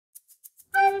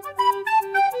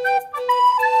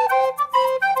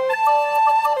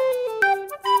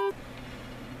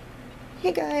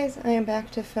Hey guys, I am back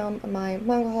to film my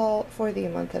manga haul for the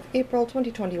month of April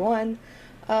 2021.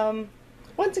 Once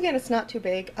again, it's not too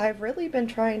big. I've really been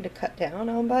trying to cut down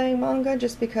on buying manga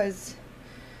just because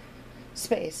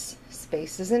space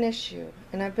is an issue.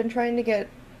 And I've been trying to get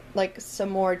like some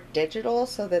more digital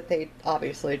so that they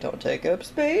obviously don't take up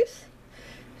space.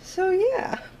 So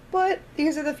yeah, but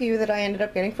these are the few that I ended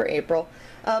up getting for April.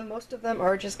 Most of them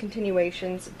are just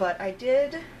continuations, but I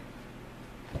did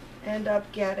end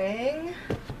up getting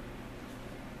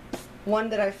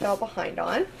one that I fell behind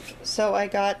on. So I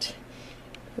got,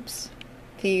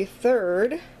 the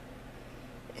third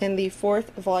and the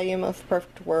fourth volume of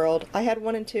Perfect World. I had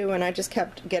 1 and 2 and I just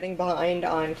kept getting behind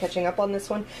on catching up on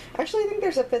this one. Actually, I think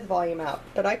there's a 5th volume out,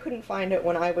 but I couldn't find it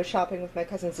when I was shopping with my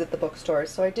cousins at the bookstore.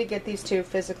 So I did get these two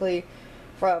physically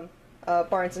from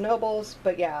Barnes & Nobles,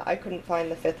 but yeah, I couldn't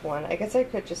find the 5th one. I guess I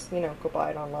could just, you know, go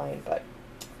buy it online, but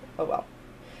oh well.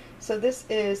 So this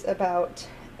is about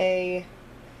a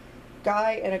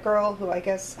guy and a girl who I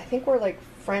think were like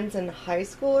friends in high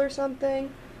school or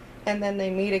something, and then they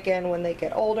meet again when they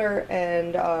get older,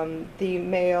 and the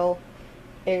male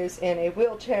is in a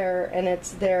wheelchair, and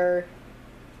it's their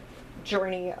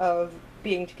journey of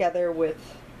being together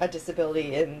with a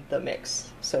disability in the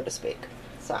mix, so to speak.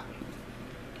 So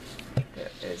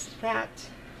there is that.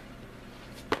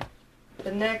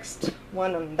 The next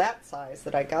one on that size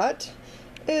that I got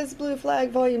is Blue Flag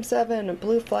Volume 7.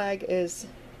 Blue Flag is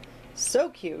so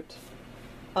cute.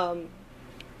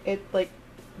 It like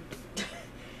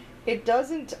it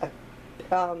doesn't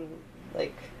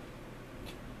like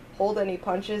hold any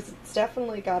punches. It's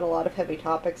definitely got a lot of heavy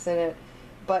topics in it,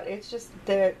 but it's just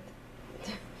the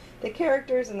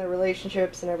characters and the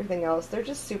relationships and everything else, they're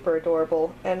just super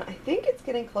adorable. And I think it's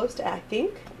getting close to, I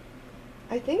think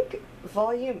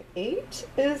Volume 8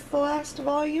 is the last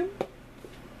volume.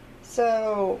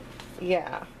 So,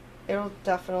 yeah, it'll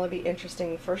definitely be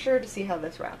interesting for sure to see how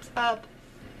this wraps up.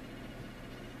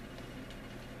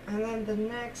 And then the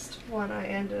next one I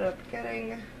ended up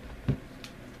getting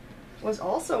was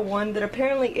also one that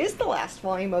apparently is the last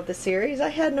volume of the series. I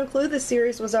had no clue the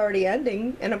series was already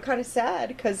ending, and I'm kind of sad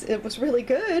because it was really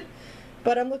good,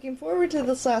 but I'm looking forward to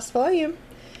this last volume,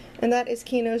 and that is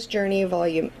Kino's Journey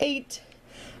Volume 8.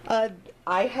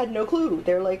 I had no clue.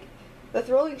 They're like, the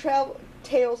thrilling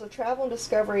tales of travel and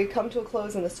discovery come to a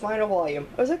close in this final volume.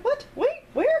 I was like, what? Wait,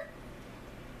 where?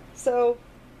 So,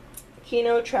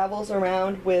 Kino travels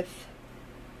around with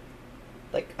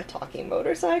like a talking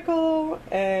motorcycle,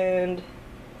 and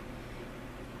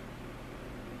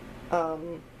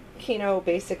Kino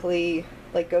basically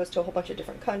like goes to a whole bunch of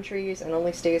different countries and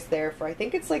only stays there for, I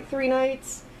think it's like 3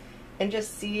 nights, and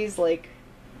just sees like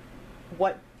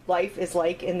what life is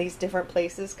like in these different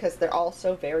places, because they're all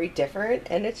so very different,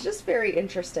 and it's just very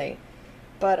interesting.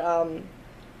 But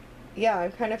yeah,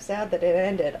 I'm kind of sad that it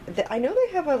ended. I know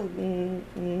they have a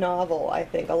novel, I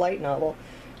think, a light novel.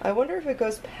 I wonder if it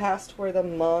goes past where the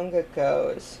manga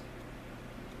goes,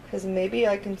 because maybe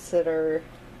I consider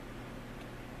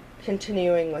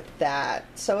continuing with that.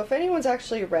 So if anyone's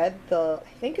actually read the,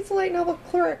 I think it's a light novel,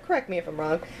 correct me if I'm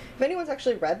wrong, if anyone's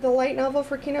actually read the light novel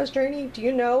for Kino's Journey, do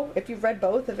you know if you've read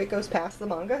both, if it goes past the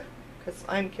manga? Because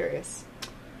I'm curious.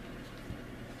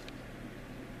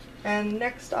 And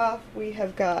next off we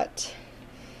have got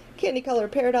Candy Color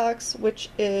Paradox, which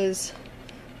is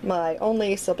my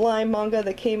only Sublime manga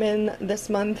that came in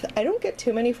this month. I don't get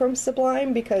too many from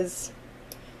Sublime because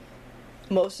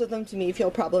most of them to me feel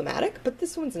problematic, but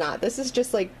this one's not. This is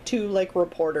just like 2 like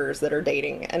reporters that are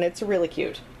dating, and it's really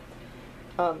cute.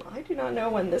 I do not know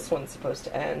when this one's supposed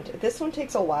to end. This one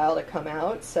takes a while to come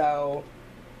out, so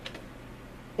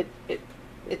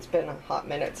it's been a hot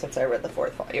minute since I read the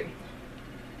 4th volume.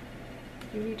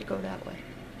 You need to go that way.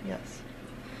 Yes.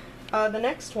 The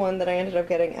next one that I ended up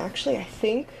getting, actually, I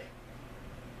think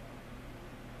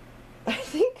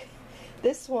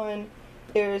this one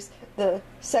is the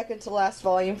second to last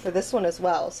volume for this one as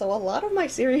well. So a lot of my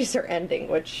series are ending,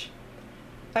 which,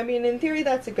 I mean, in theory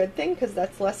that's a good thing, because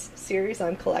that's less series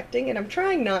I'm collecting, and I'm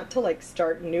trying not to like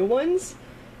start new ones.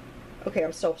 Okay,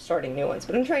 I'm still starting new ones,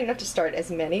 but I'm trying not to start as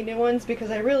many new ones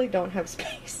because I really don't have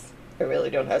space. I really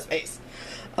don't have space.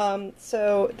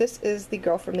 So this is The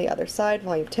Girl from the Other Side,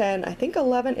 Volume 10. I think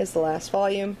 11 is the last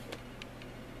volume.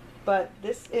 But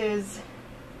this is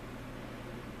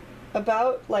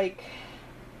about, like,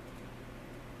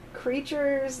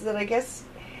 creatures that I guess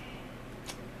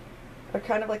are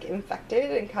kind of, like,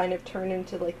 infected and kind of turn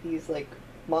into, like, these, like,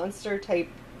 monster-type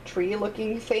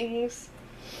tree-looking things.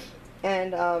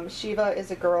 And Shiva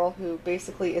is a girl who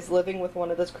basically is living with one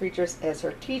of those creatures as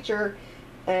her teacher,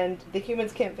 and the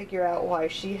humans can't figure out why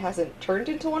she hasn't turned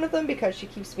into one of them because she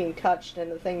keeps being touched,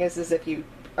 and the thing is if you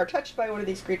are touched by one of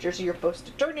these creatures, you're supposed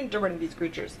to turn into one of these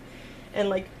creatures. And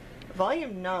like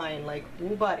volume 9, like,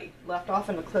 ooh buddy, left off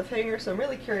in a cliffhanger, so I'm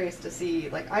really curious to see,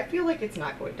 like, I feel like it's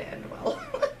not going to end well.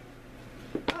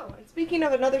 Oh, and speaking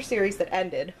of another series that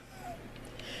ended,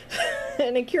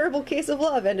 An Incurable Case of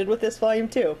Love ended with this volume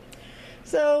 2.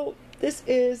 So, this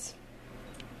is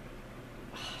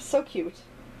so cute.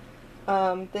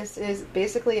 This is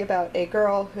basically about a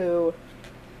girl who,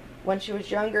 when she was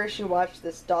younger, she watched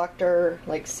this doctor,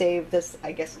 like, save this,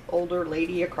 I guess, older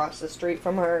lady across the street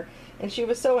from her, and she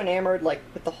was so enamored, like,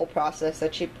 with the whole process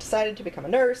that she decided to become a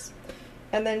nurse,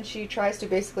 and then she tries to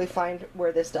basically find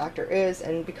where this doctor is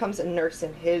and becomes a nurse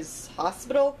in his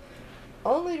hospital,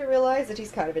 only to realize that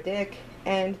he's kind of a dick,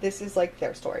 and this is, like,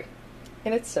 their story.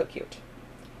 And it's so cute.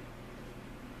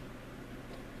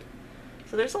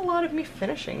 So there's a lot of me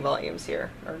finishing volumes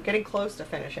here, or getting close to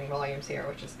finishing volumes here,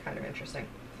 which is kind of interesting.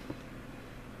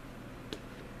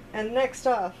 And next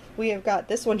off, we have got,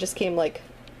 this one just came, like,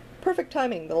 perfect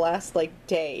timing, the last, like,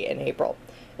 day in April.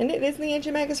 And it is The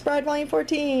Ancient Magus Bride Volume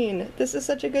 14! This is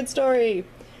such a good story!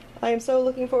 I am so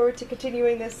looking forward to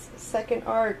continuing this second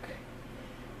arc.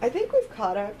 I think we've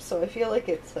caught up, so I feel like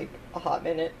it's, like, a hot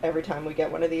minute every time we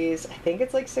get one of these. I think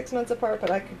it's, like, 6 months apart,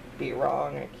 but I could be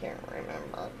wrong. I can't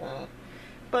remember that.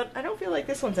 But I don't feel like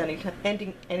this one's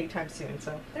ending anytime soon,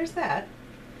 so there's that.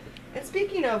 And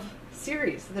speaking of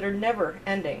series that are never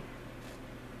ending,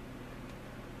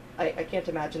 I can't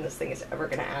imagine this thing is ever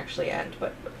going to actually end,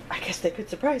 but I guess they could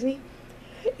surprise me.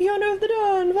 Yona of the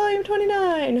Dawn, Volume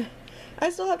 29! I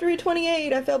still have to read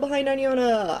 28, I fell behind on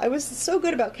Yona. I was so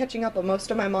good about catching up on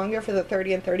most of my manga for the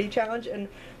 30 and 30 challenge, and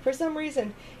for some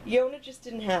reason, Yona just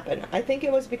didn't happen. I think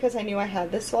it was because I knew I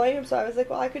had this volume, so I was like,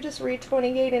 well, I could just read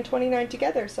 28 and 29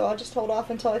 together, so I'll just hold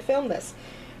off until I film this.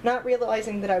 Not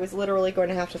realizing that I was literally going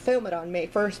to have to film it on May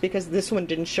 1st because this one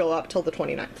didn't show up till the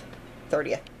 29th.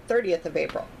 30th of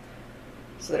April.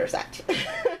 So there's that.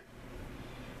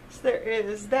 So there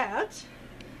is that.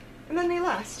 And then the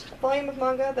last volume of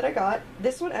manga that I got,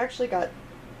 this one actually got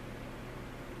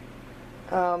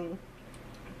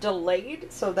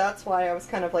delayed, so that's why I was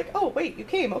kind of like, oh wait, you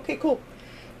came, okay, cool.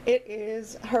 It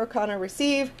is Hurricane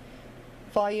Receive,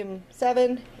 Volume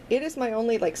 7. It is my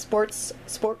only, like, sports,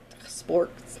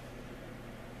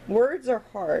 words are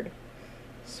hard,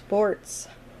 sports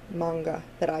manga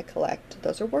that I collect.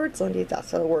 Those are words, Lindy,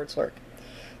 that's how the words work.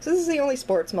 So this is the only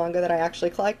sports manga that I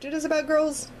actually collect. It is about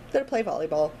girls that play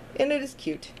volleyball, and it is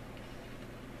cute.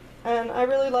 And I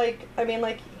really like,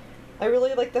 I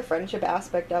really like the friendship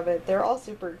aspect of it. They're all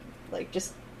super, like,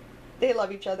 just, they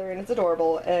love each other, and it's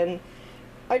adorable, and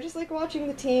I just like watching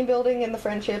the team building and the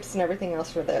friendships and everything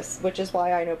else for this, which is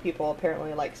why I know people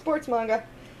apparently like sports manga.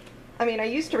 I mean, I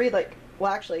used to read, like,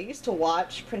 well, actually, I used to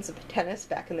watch Prince of Tennis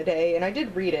back in the day, and I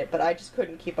did read it, but I just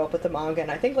couldn't keep up with the manga,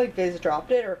 and I think, like, Viz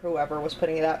dropped it, or whoever was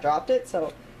putting it out dropped it,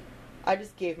 so I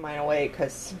just gave mine away,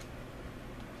 because,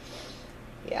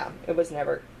 yeah, it was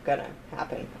never gonna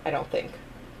happen, I don't think.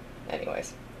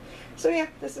 Anyways. So yeah,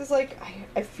 this is, like,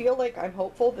 I feel like I'm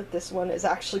hopeful that this one is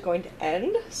actually going to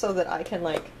end, so that I can,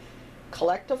 like,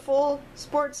 collect a full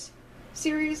sports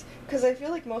series, because I feel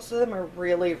like most of them are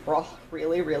really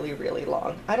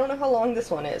long. I don't know how long this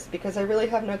one is, because I really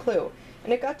have no clue.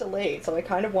 And it got delayed, so I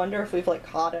kind of wonder if we've, like,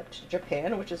 caught up to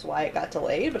Japan, which is why it got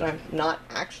delayed, but I'm not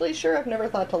actually sure. I've never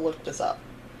thought to look this up.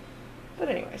 But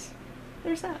anyways,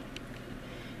 there's that.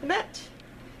 And that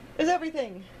is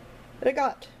everything that I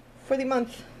got for the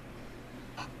month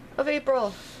of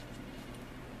April.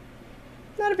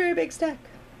 Not a very big stack.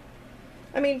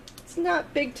 I mean, it's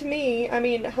not big to me. I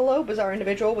mean, hello, Bizarre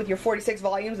Individual, with your 46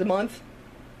 volumes a month.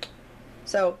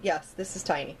 So, yes, this is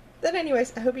tiny. But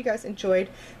anyways, I hope you guys enjoyed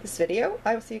this video.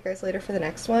 I will see you guys later for the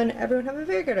next one. Everyone have a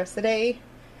very good rest of the day.